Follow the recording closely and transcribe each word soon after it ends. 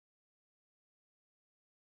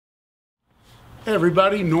Hey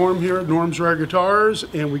everybody, Norm here at Norm's Rare Guitars,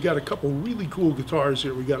 and we got a couple really cool guitars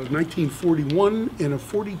here. We got a 1941 and a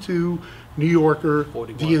 42 New Yorker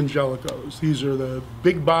D'Angelicos. These are the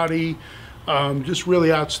big body, just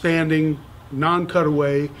really outstanding,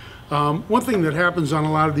 non-cutaway. One thing that happens on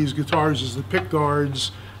a lot of these guitars is the pick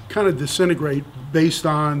guards kind of disintegrate based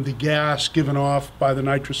on the gas given off by the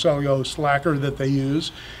nitrocellulose lacquer that they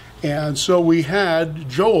use. And so we had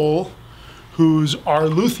Joel, who's our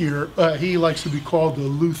luthier. He likes to be called the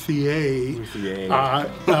luthier.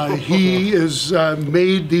 He has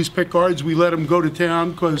made these pick guards. We let him go to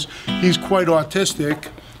town because he's quite autistic,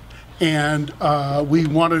 and we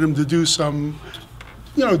wanted him to do some,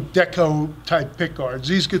 deco type pick guards.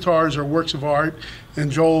 These guitars are works of art,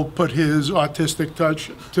 and Joel put his autistic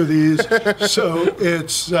touch to these. So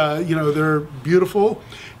it's, they're beautiful.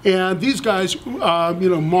 And these guys,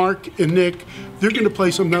 Mark and Nick, they're going to play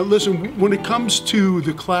some. Now, listen, when it comes to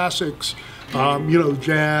the classics,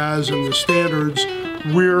 jazz and the standards,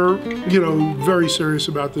 we're, very serious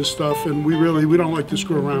about this stuff, and we don't like to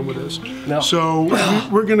screw around with this. No. So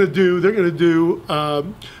they're going to do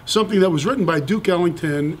something that was written by Duke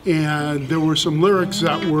Ellington, and there were some lyrics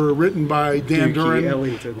that were written by Dan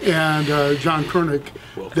Duran and John Koenig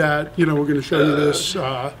that, we're going to show you this.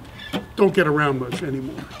 Don't get around much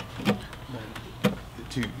anymore.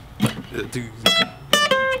 Okay,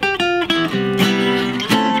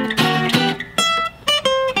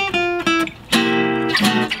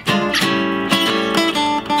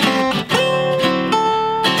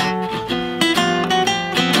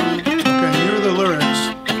 here are the lyrics.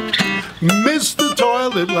 Missed the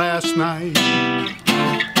toilet last night,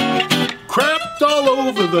 crapped all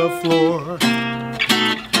over the floor,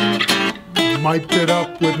 wiped it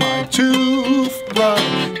up with my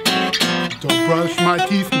toothbrush, don't brush my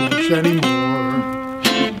teeth much anymore.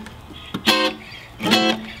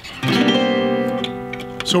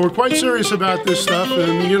 So we're quite serious about this stuff,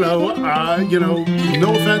 and no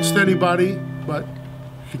offense to anybody, but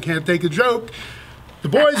if you can't take a joke, the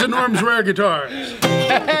boys at Norm's Rare Guitars.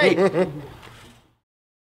 hey!